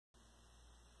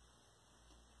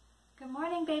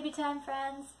morning, Babytime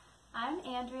friends. I'm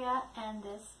Andrea, and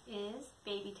this is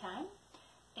Babytime,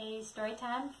 a story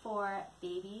time for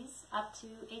babies up to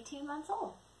 18 months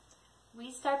old.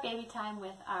 We start Babytime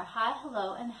with our Hi,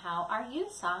 Hello, and How Are You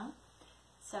song,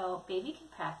 so baby can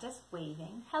practice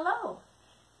waving hello.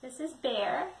 This is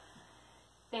Bear.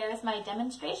 Bear is my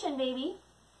demonstration baby.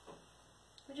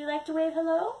 Would you like to wave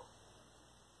hello?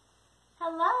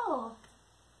 Hello.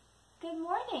 Good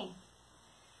morning.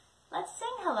 Let's sing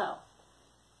hello.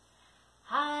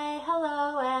 Hi,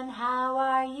 hello, and how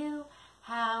are you?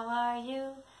 How are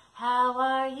you? How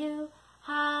are you?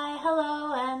 Hi,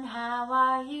 hello, and how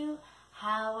are you?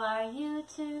 How are you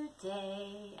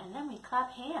today? And then we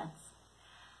clap hands.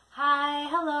 Hi,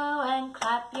 hello, and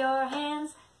clap your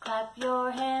hands. Clap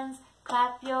your hands.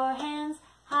 Clap your hands.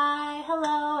 Hi,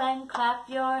 hello, and clap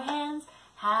your hands.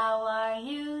 How are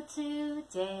you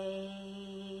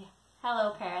today?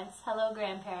 Hello, parents. Hello,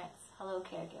 grandparents. Hello,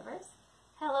 caregivers.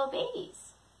 Hello,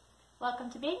 babies.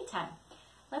 Welcome to Babytime.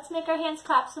 Let's make our hands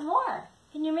clap some more.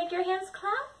 Can you make your hands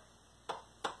clap?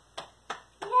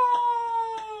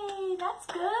 Yay! That's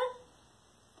good.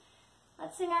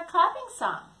 Let's sing our clapping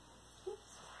song.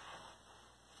 Oops.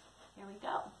 Here we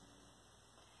go.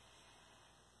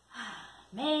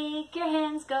 Make your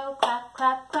hands go clap,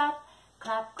 clap, clap.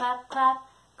 Clap, clap, clap.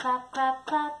 Clap, clap,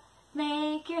 clap.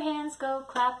 Make your hands go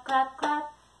clap, clap,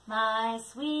 clap. My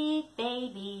sweet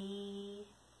baby.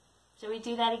 Should we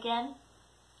do that again?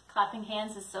 Clapping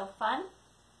hands is so fun.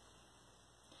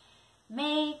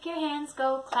 Make your hands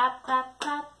go clap, clap,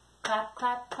 clap. Clap,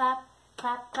 clap, clap.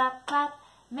 Clap, clap, clap.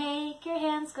 Make your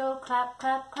hands go clap,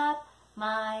 clap, clap.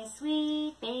 My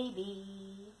sweet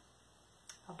baby.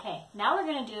 Okay, now we're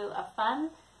going to do a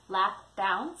fun lap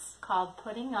bounce called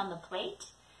Putting on the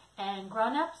Plate. And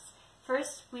grown-ups,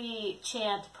 first we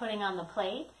chant Putting on the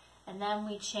Plate, and then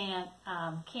we chant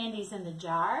Candies in the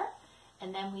Jar,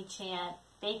 and then we chant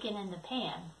Bacon in the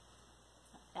Pan.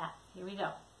 Like that. Here we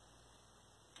go.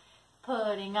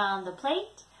 Putting on the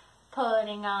plate,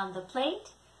 putting on the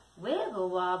plate, wibble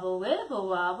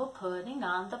wobble, putting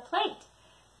on the plate.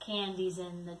 Candies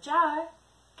in the jar,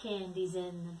 candies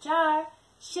in the jar,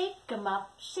 shake 'em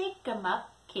up,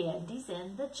 candies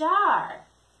in the jar.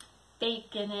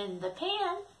 Bacon in the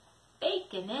pan,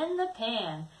 bacon in the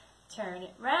pan. Turn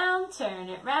it round,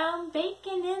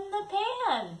 bacon in the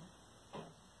pan.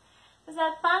 Was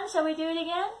that fun? Shall we do it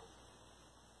again?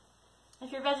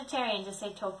 If you're vegetarian, just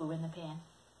say tofu in the pan.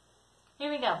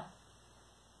 Here we go.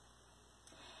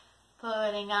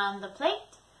 Putting on the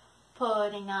plate,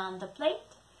 putting on the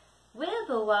plate.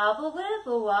 Wibble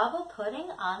wobble,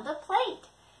 putting on the plate.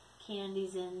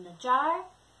 Candies in the jar,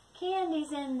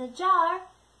 candies in the jar.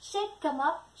 Shake 'em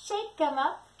up,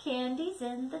 candies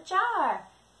in the jar.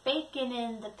 Bacon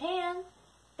in the pan,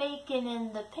 bacon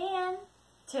in the pan.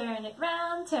 Turn it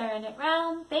round,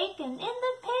 bacon in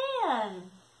the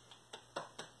pan.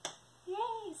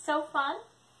 Yay, so fun.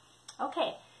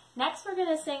 Okay, next we're going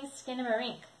to sing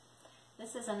Skinnamarink.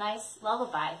 This is a nice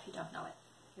lullaby if you don't know it.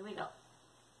 Here we go.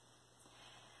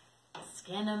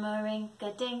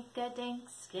 Skinnamarink-a-dink-a-dink,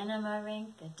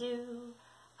 skinnamarink-a-doo.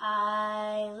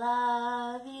 I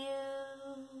love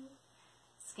you.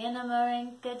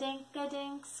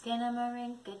 Skinnamarink-a-dink-a-dink,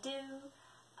 skinnamarink-a-doo.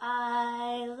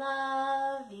 I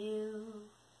love you.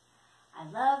 I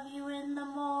love you in the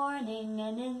morning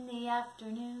and in the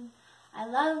afternoon. I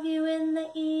love you in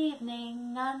the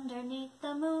evening underneath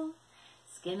the moon.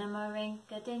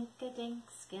 Skinnamarink-a-dink-a-dink,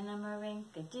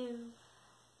 skinnamarink-a-doo.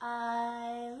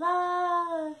 I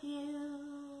love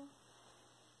you.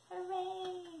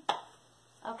 Hooray!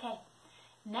 Okay,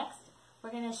 next we're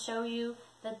going to show you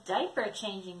the diaper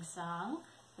changing song,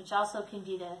 which also can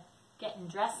be the getting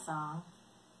dressed song.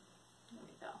 Here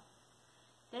we go.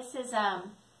 This is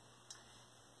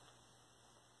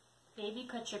Baby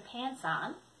Put Your Pants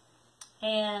On,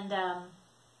 and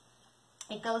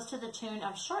it goes to the tune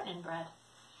of Shortening Bread.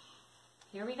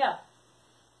 Here we go.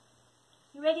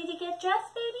 You ready to get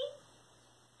dressed, baby?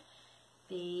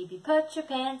 Baby, put your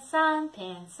pants on,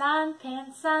 pants on,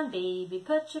 pants on. Baby,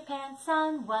 put your pants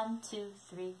on, 1, 2,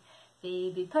 3.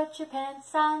 Baby, put your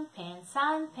pants on, pants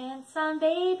on, pants on.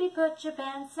 Baby, put your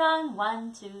pants on,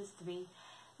 1, 2, 3.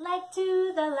 Leg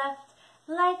to the left,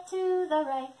 leg to the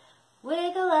right.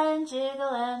 Wiggle and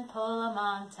jiggle and pull 'em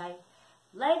on tight.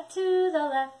 Leg to the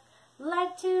left,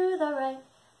 leg to the right.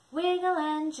 Wiggle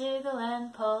and jiggle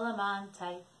and pull 'em on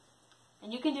tight.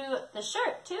 And you can do the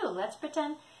shirt too. Let's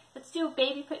do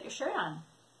Baby Put Your Shirt On.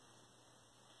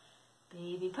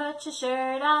 Baby, put your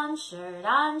shirt on, shirt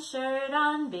on, shirt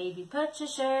on. Baby, put your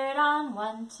shirt on,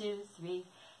 1, 2, 3.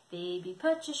 Baby,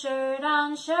 put your shirt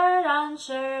on, shirt on,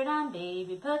 shirt on.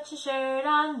 Baby, put your shirt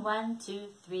on. 1, 2,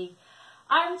 3.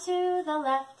 Arm to the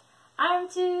left, arm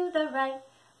to the right.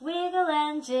 Wiggle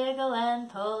and jiggle and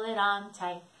pull it on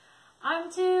tight. Arm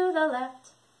to the left,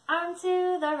 arm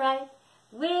to the right.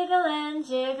 Wiggle and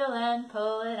jiggle and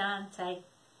pull it on tight.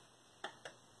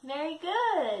 Very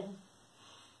good.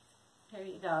 There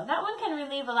you go. That one can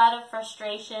relieve a lot of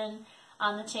frustration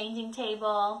on the changing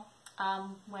table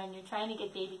when you're trying to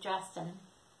get baby dressed and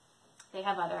they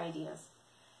have other ideas.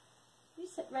 You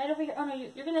sit right over here. Oh no,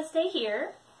 you're going to stay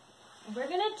here. And we're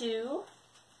going to do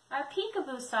our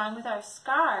peekaboo song with our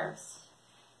scarves.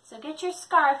 So get your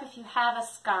scarf if you have a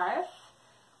scarf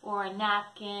or a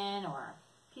napkin or a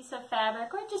piece of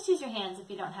fabric, or just use your hands if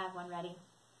you don't have one ready.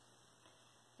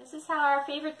 This is how our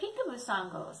favorite peekaboo song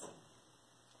goes.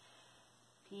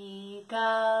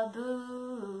 Peekaboo,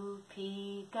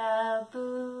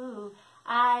 peekaboo,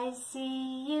 I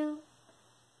see you,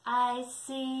 I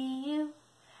see you.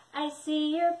 I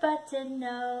see your button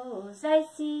nose, I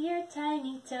see your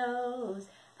tiny toes,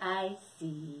 I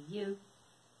see you,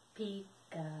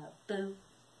 peekaboo.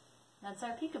 That's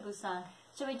our peekaboo song.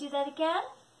 Shall we do that again?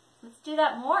 Let's do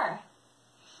that more.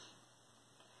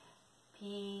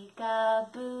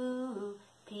 Peekaboo,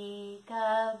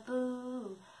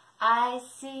 peekaboo, I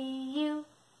see you,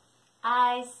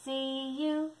 I see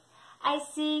you. I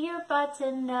see your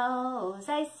button nose,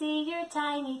 I see your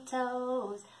tiny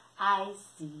toes, I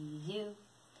see you,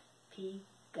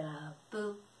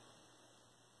 peekaboo.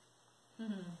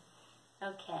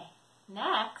 Okay,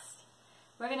 next,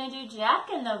 we're going to do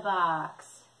Jack in the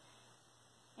Box.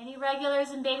 Any regulars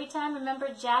in Babytime remember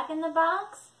Jack in the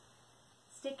Box?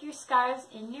 Stick your scarves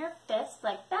in your fist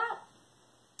like that.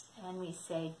 And we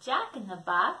say, Jack in the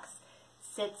Box,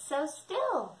 sit so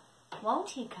still.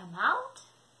 Won't he come out?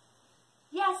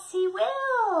 Yes, he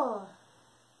will.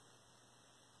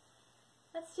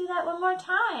 Let's do that one more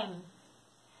time.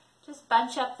 Just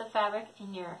bunch up the fabric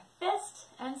in your fist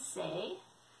and say,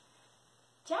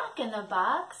 Jack in the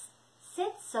Box,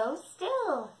 sit so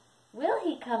still. Will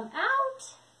he come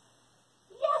out?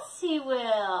 Yes, he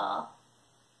will. Ha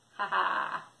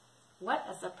ha. What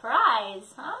a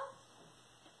surprise, huh?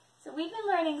 So we've been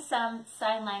learning some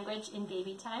sign language in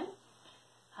Babytime.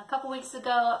 A couple weeks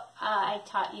ago, I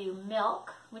taught you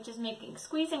milk, which is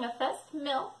squeezing a fist,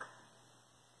 milk.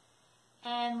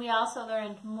 And we also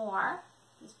learned more.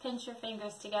 Just pinch your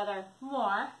fingers together,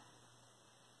 more.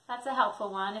 That's a helpful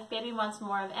one. If baby wants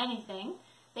more of anything,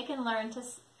 they can learn to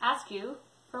ask you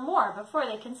for more before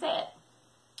they can say it.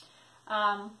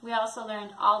 We also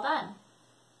learned all done.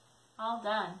 All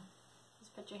done.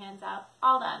 Just put your hands out.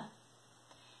 All done.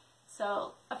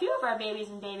 So a few of our babies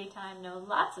in Babytime know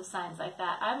lots of signs like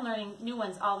that. I'm learning new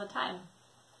ones all the time.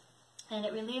 And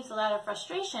it relieves a lot of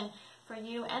frustration for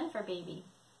you and for baby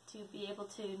to be able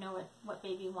to know what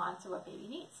baby wants or what baby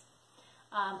needs.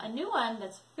 A new one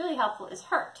that's really helpful is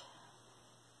hurt.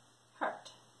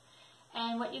 Hurt.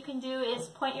 And what you can do is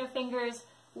point your fingers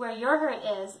where your hurt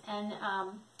is, and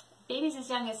babies as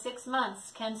young as 6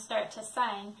 months can start to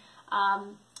sign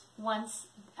once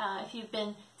if you've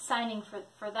been signing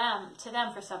to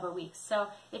them for several weeks. So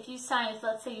if you sign,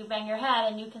 let's say you bang your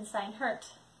head and you can sign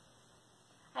hurt.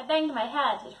 I banged my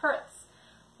head, it hurts.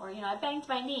 Or, I banged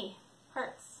my knee,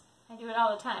 hurts. I do it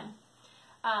all the time.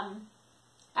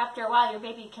 After a while, your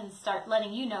baby can start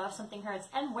letting you know if something hurts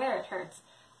and where it hurts.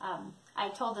 I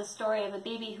told the story of a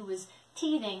baby who was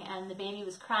teething, and the baby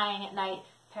was crying at night.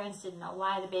 Parents didn't know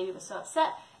why the baby was so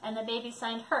upset, and the baby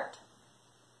signed hurt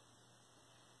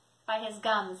by his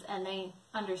gums, and they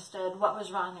understood what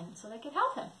was wrong, and so they could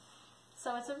help him.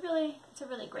 So it's a really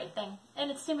great thing, and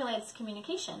it stimulates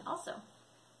communication also.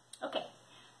 Okay,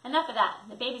 enough of that.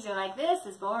 The babies are like, this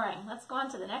is boring. Let's go on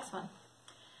to the next one.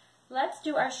 Let's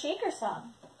do our shaker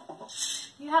song.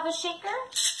 You have a shaker?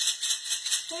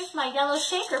 Here's my yellow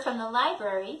shaker from the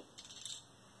library.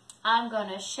 I'm going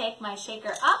to shake my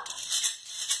shaker up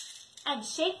and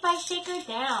shake my shaker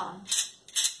down.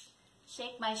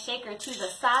 Shake my shaker to the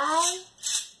side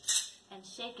and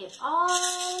shake it all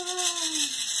around.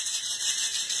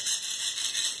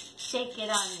 Shake it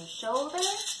on your shoulder.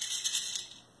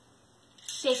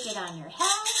 Shake it on your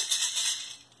head.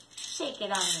 Shake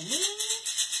it on your knees.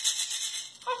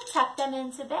 And tuck them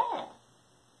into bed.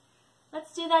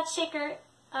 Let's do that shaker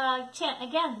chant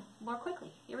again more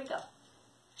quickly. Here we go.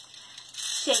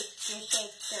 Shake your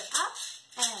shaker up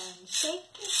and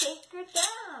shake your shaker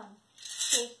down.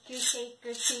 Shake your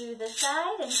shaker to the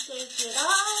side and shake it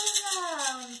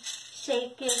all around.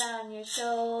 Shake it on your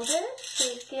shoulder,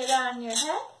 shake it on your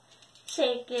head,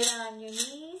 shake it on your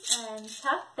knees, and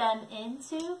tuck them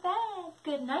into bed.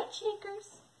 Good night,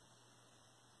 shakers.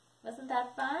 Wasn't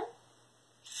that fun?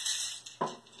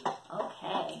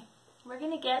 Okay. We're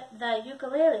going to get the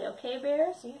ukulele, okay,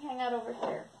 Bears? You hang out over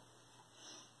here.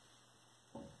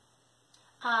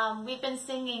 We've been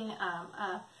singing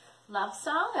a love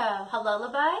song, a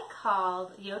lullaby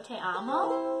called Yo Te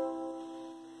Amo.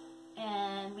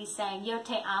 And we sang Yo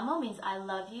Te Amo means I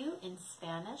love you in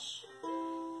Spanish.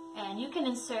 And you can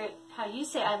insert how you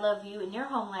say I love you in your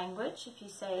home language if you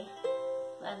say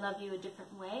I love you a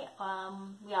different way.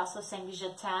 We also sang Je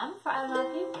t'aime for I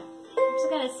love you. I'm just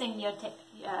going to sing Yo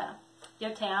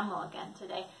Te Amo again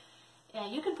today.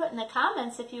 You can put in the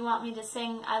comments if you want me to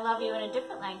sing I love you in a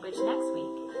different language next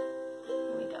week.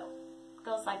 Here we go. It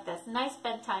goes like this. Nice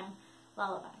bedtime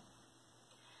lullaby.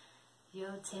 Yo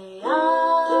te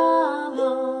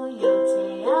amo, yo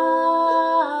te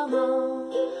amo.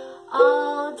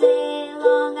 All day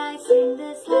long I sing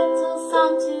this little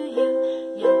song to you.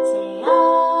 Yo te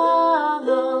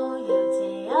amo, yo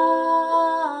te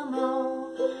amo.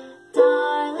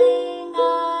 Darling, I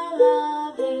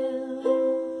love you.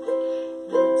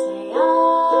 Yo te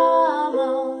amo,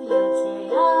 yo te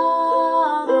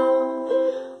amo.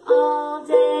 All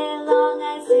day long I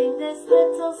sing this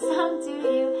little song to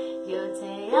you. Yo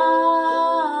te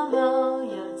amo,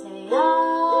 yo te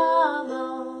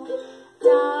amo.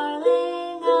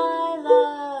 Darling, I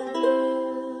love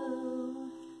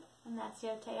you. And that's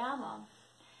Yo te amo.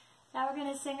 Now we're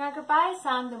going to sing our goodbye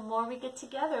song, The More We Get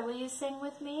Together. Will you sing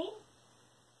with me?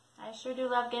 I sure do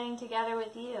love getting together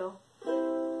with you.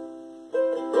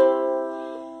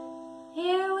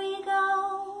 Here we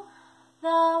go.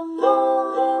 The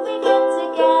more we get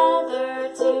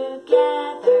together,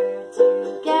 together,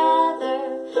 together.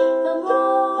 The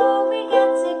more we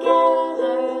get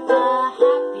together, the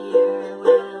happier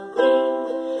we'll be.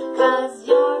 'Cause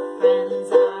your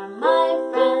friends are my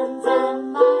friends,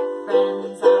 and my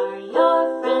friends are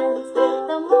your friends.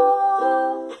 The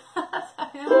more,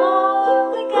 the more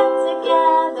we get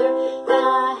together, the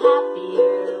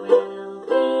happier we'll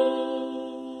be.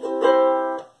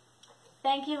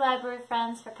 Thank you, library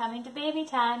friends, for coming to Baby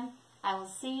Time. I will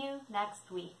see you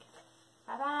next week.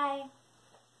 Bye-bye.